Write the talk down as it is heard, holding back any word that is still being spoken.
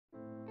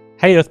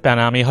Hey Earthbound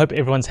Army, hope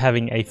everyone's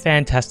having a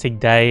fantastic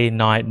day,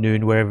 night,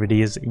 noon, wherever it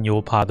is in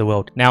your part of the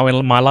world. Now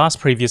in my last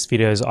previous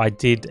videos I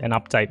did an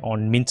update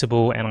on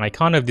Mintable and I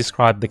kind of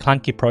described the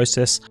clunky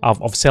process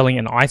of selling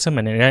an item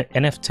and an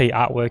NFT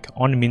artwork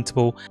on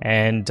Mintable,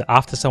 and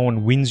after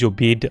someone wins your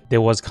bid there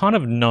was kind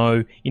of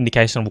no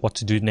indication of what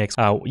to do next.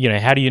 How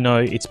do you know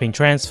it's been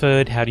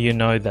transferred, how do you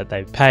know that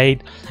they've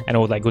paid, and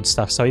all that good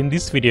stuff. So in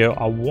this video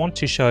I want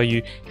to show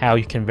you how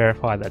you can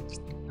verify that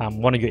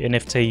one of your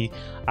NFT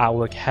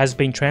artwork has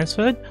been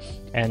transferred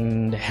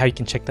and how you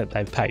can check that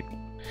they've paid.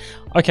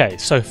 Okay,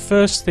 so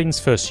first things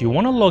first, you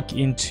want to log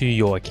into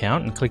your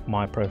account and click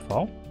my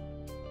profile.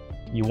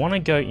 You want to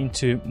go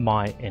into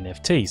my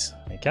NFTs,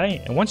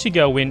 okay? And once you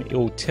go in, it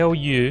will tell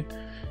you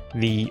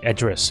the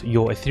address,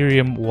 your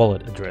Ethereum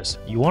wallet address.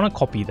 You want to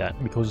copy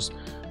that because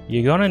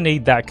you're going to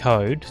need that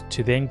code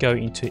to then go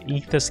into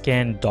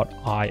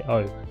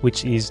Etherscan.io,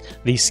 which is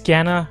the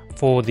scanner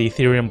for the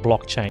Ethereum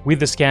blockchain. With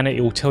the scanner, it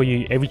will tell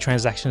you every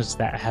transactions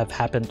that have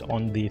happened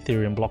on the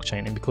Ethereum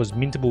blockchain. And because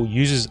Mintable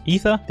uses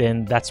Ether,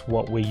 then that's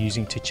what we're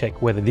using to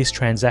check whether this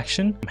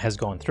transaction has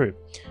gone through.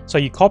 So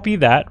you copy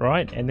that,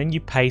 right? And then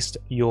you paste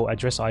your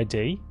address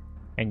ID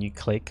and you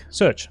click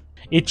search.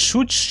 It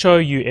should show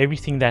you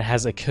everything that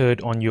has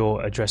occurred on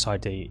your address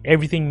ID.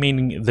 Everything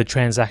meaning the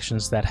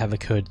transactions that have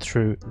occurred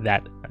through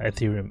that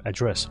Ethereum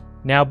address.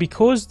 Now,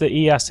 because the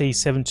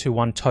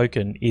ERC721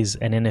 token is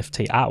an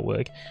NFT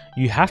artwork,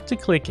 you have to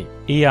click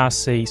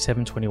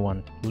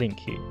ERC721 link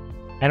here.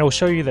 And it will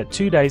show you that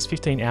 2 days,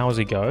 15 hours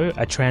ago,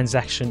 a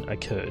transaction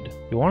occurred.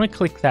 You want to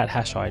click that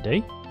hash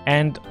ID.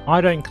 And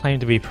I don't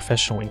claim to be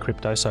professional in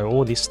crypto, so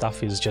all this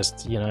stuff is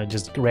just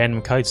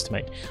random codes to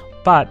me.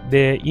 But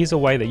there is a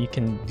way that you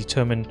can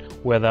determine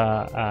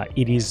whether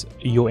it is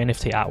your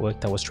NFT artwork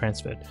that was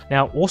transferred.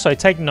 Now, also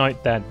take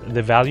note that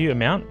the value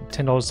amount,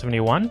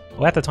 $10.71,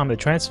 well, at the time of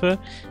the transfer,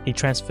 he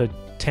transferred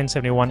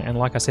 $10.71, and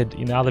like I said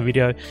in the other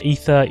video,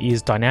 Ether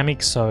is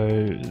dynamic, so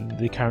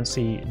the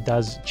currency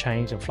does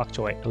change and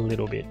fluctuate a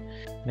little bit.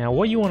 Now,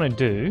 what you want to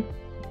do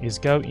is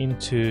go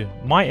into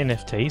My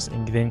NFTs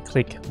and then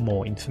click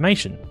More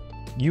Information.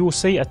 You will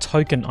see a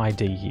token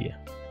ID here,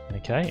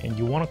 okay? And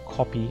you want to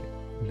copy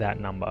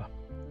that number.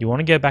 You want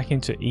to go back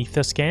into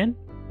Etherscan,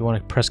 you want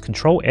to press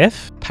Ctrl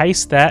F,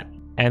 paste that,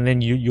 and then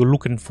you're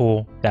looking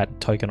for that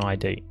token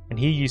ID. And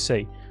here you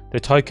see the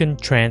token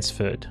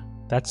transferred.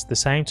 That's the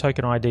same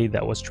token ID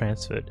that was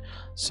transferred.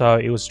 So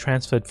it was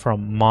transferred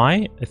from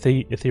my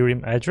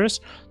Ethereum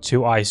address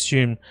to, I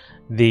assume,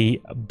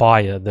 the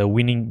buyer, the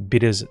winning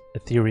bidder's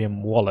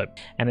Ethereum wallet.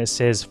 And it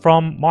says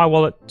from my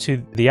wallet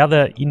to the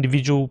other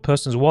individual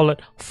person's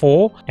wallet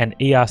for an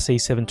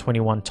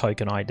ERC721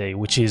 token ID,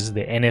 which is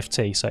the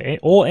NFT. So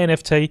all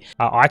NFT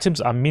items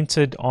are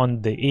minted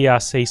on the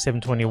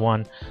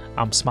ERC721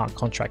 smart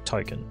contract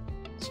token.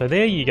 So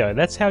there you go.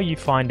 That's how you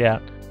find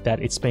out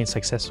that it's been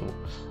successful.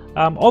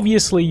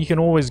 Obviously, you can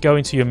always go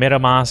into your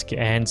MetaMask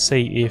and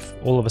see if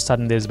all of a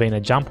sudden there's been a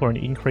jump or an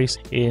increase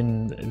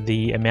in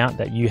the amount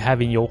that you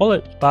have in your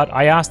wallet. But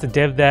I asked the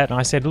dev that and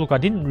I said, look, I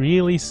didn't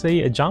really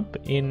see a jump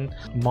in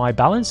my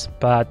balance,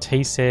 but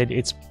he said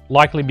it's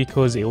likely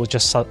because it was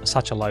just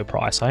such a low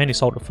price. I only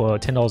sold it for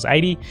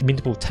 $10.80.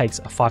 Mintable takes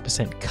a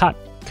 5% cut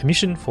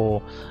commission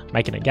for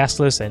making it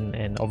gasless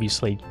and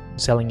obviously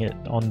selling it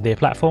on their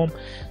platform.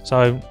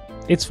 So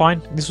it's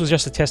fine. This was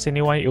just a test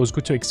anyway. It was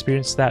good to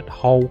experience that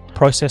whole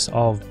process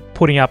of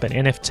putting up an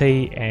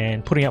NFT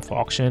and putting up for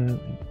auction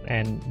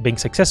and being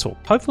successful.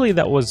 Hopefully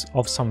that was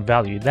of some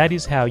value. That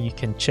is how you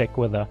can check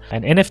whether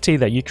an NFT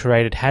that you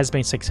created has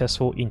been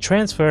successful in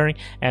transferring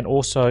and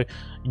also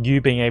you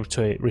being able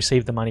to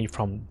receive the money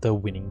from the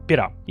winning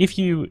bidder. If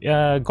you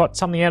got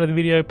something out of the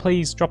video,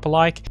 please drop a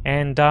like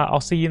and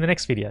I'll see you in the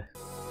next video.